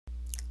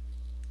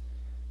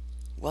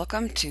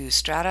Welcome to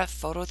Strata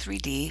Foto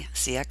 3D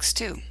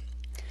CX2.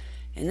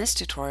 In this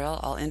tutorial,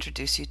 I'll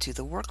introduce you to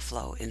the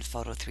workflow in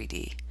Foto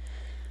 3D.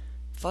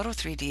 Foto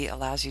 3D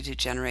allows you to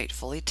generate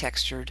fully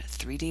textured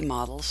 3D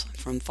models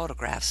from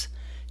photographs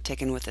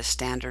taken with a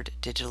standard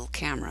digital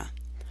camera.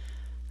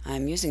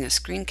 I'm using a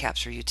screen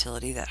capture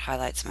utility that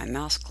highlights my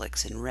mouse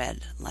clicks in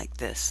red, like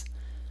this.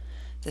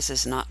 This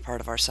is not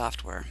part of our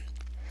software.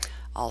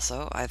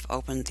 Also, I've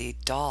opened the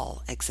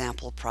doll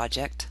example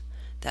project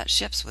that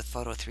ships with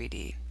Foto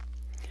 3D.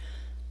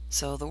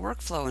 So the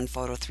workflow in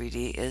Foto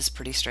 3D is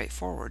pretty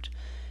straightforward,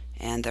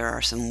 and there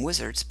are some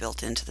wizards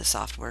built into the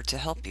software to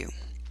help you.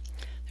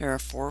 There are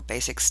 4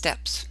 basic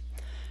steps.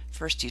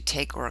 First, you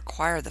take or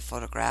acquire the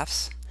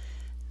photographs,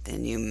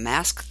 then you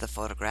mask the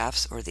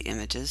photographs or the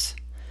images,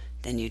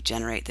 then you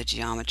generate the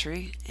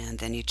geometry, and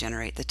then you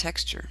generate the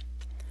texture.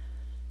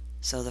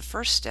 So the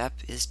first step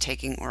is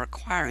taking or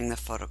acquiring the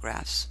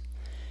photographs.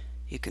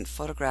 You can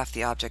photograph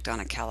the object on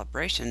a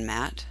calibration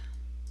mat,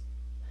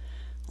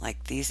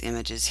 like these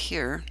images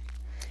here,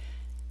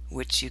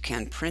 which you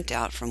can print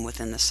out from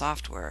within the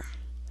software.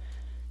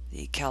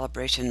 The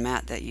calibration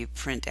mat that you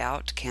print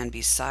out can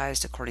be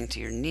sized according to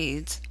your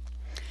needs,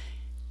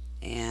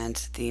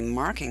 and the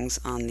markings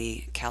on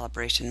the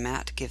calibration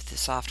mat give the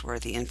software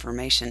the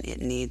information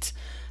it needs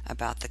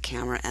about the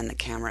camera and the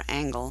camera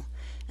angle,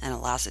 and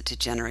allows it to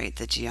generate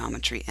the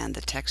geometry and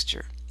the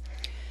texture.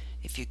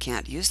 If you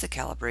can't use the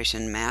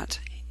calibration mat,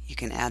 you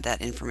can add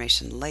that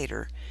information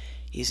later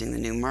using the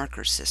new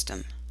marker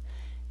system,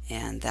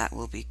 and that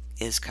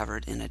is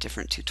covered in a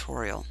different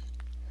tutorial.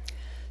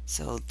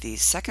 So the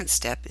second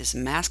step is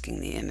masking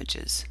the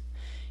images.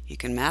 You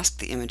can mask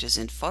the images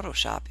in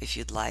Photoshop if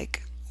you'd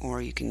like, or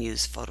you can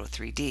use Foto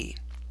 3D.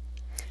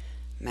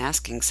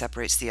 Masking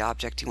separates the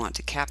object you want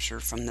to capture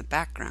from the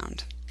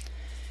background.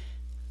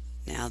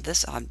 Now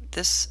this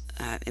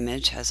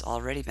image has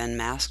already been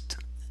masked.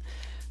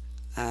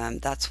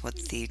 That's what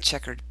the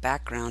checkered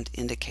background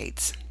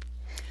indicates.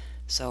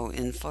 So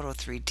in Foto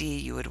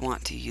 3D you would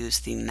want to use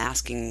the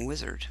masking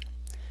wizard.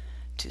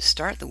 To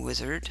start the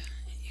wizard,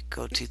 you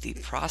go to the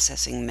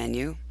processing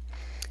menu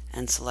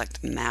and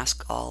select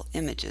Mask All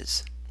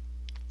Images.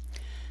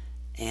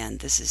 And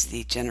this is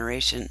the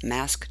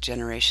mask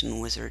generation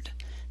wizard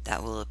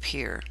that will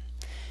appear.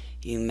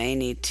 You may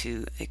need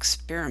to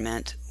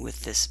experiment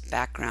with this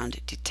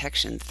background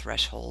detection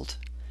threshold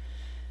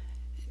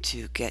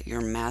to get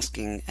your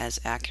masking as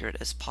accurate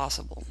as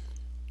possible.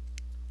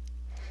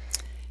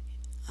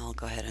 I'll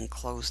go ahead and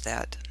close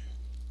that.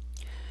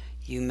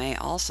 You may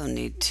also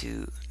need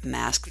to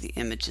mask the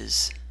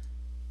images,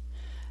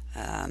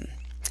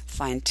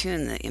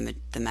 fine-tune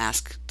the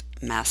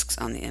masks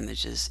on the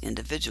images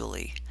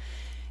individually,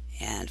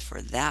 and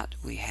for that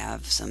we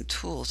have some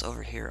tools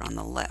over here on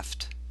the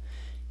left.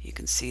 You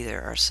can see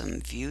there are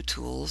some view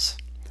tools,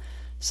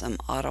 some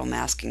auto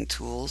masking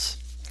tools,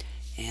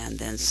 and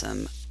then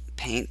some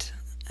paint,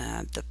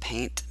 the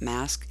paint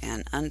mask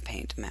and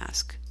unpaint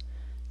mask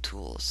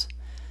tools.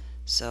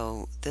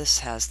 So this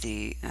has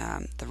the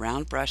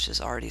round brush is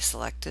already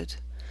selected.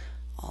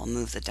 I'll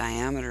move the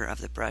diameter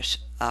of the brush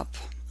up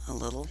a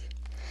little,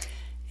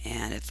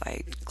 and if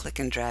I click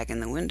and drag in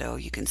the window,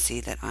 you can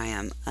see that I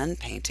am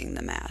unpainting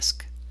the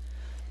mask.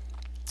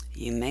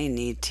 You may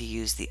need to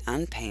use the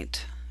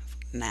unpaint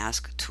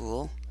mask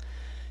tool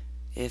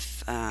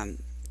if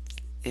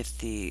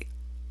the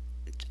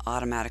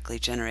automatically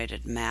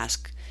generated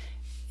mask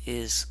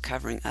is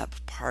covering up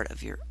part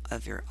of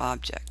your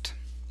object.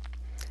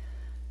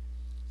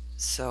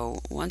 So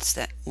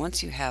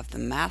once you have the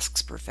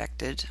masks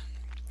perfected,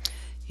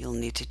 you'll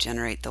need to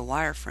generate the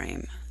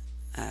wireframe.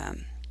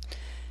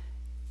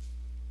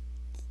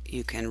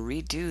 You can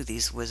redo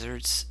these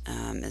wizards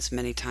as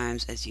many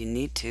times as you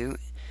need to.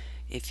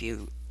 If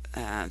you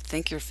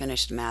think you're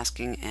finished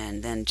masking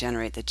and then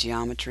generate the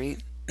geometry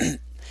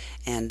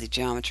and the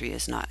geometry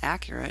is not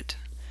accurate,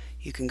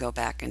 you can go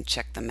back and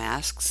check the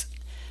masks,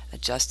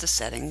 adjust the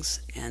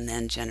settings, and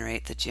then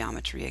generate the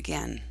geometry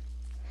again.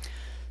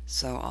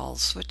 So I'll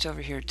switch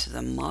over here to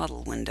the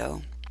model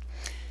window.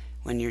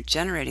 When you're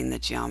generating the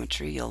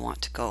geometry, you'll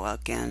want to go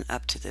again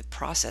up to the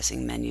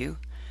processing menu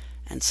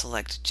and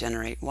select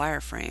Generate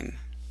Wireframe.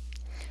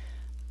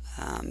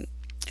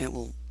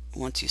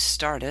 Once you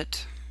start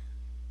it,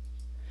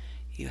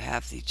 you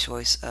have the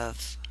choice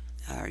of,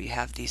 you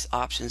have these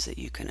options that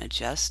you can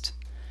adjust.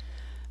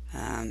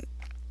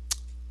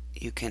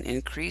 You can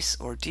increase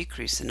or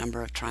decrease the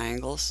number of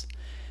triangles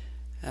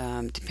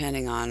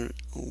depending on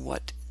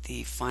what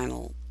the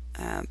final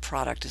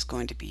product is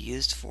going to be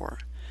used for,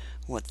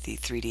 what the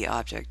 3D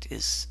object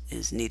is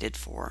needed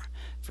for.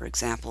 For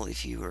example,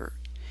 if you were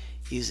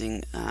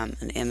using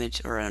an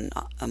image or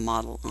a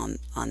model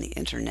on the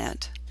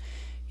internet,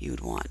 you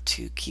would want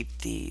to keep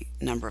the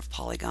number of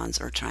polygons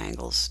or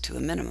triangles to a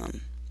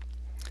minimum.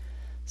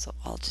 So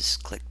I'll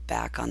just click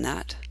back on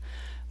that.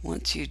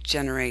 Once you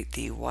generate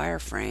the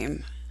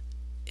wireframe,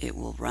 it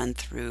will run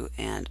through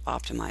and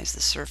optimize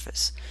the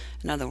surface.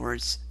 In other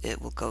words, it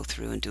will go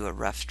through and do a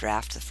rough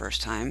draft the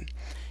first time,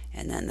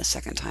 and then the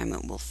second time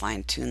it will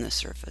fine-tune the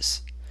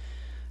surface.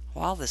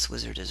 While this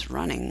wizard is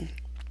running,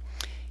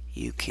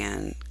 you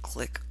can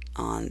click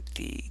on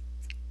the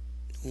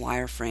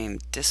wireframe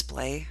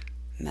display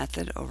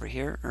method over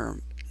here, or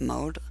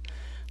mode,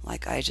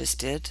 like I just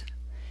did,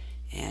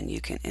 and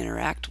you can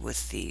interact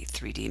with the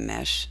 3D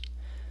mesh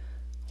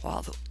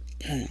while the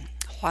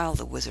while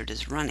the wizard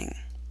is running.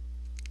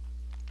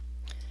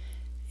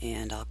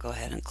 And I'll go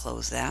ahead and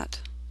close that.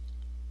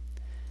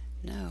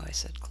 No, I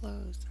said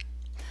close.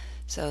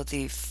 So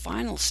the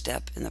final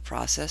step in the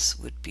process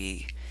would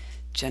be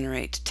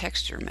generate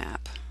texture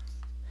map.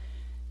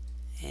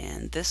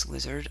 And this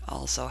wizard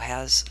also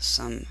has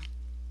some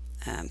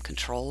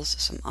controls,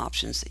 some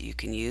options that you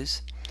can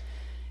use.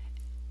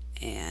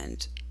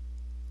 And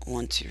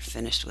once you're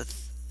finished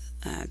with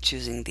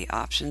choosing the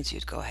options,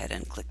 you'd go ahead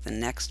and click the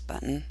next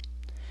button,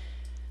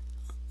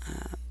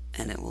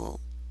 and it will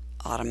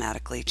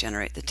automatically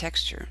generate the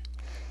texture.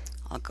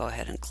 I'll go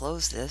ahead and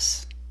close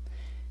this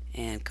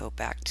and go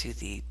back to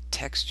the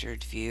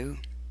textured view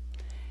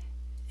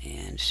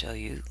and show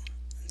you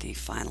the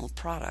final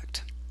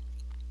product.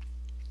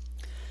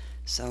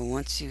 So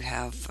once you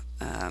have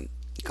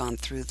gone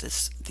through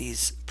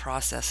these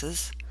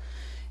processes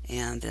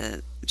and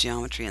the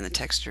geometry and the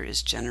texture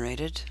is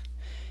generated,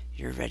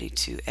 you're ready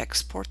to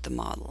export the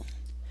model.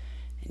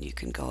 And you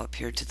can go up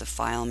here to the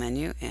File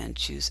menu and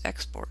choose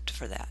Export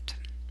for that.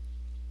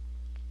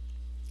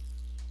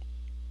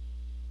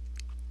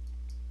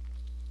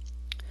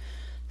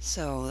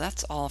 So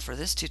that's all for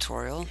this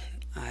tutorial.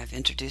 I've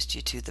introduced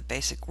you to the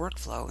basic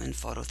workflow in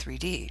Foto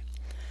 3D.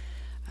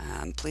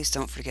 Please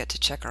don't forget to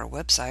check our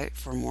website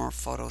for more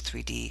Foto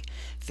 3D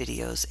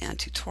videos and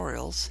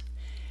tutorials.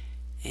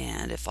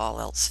 And if all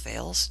else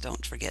fails,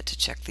 don't forget to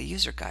check the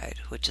user guide,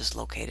 which is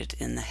located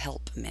in the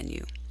Help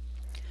menu.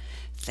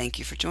 Thank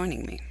you for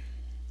joining me.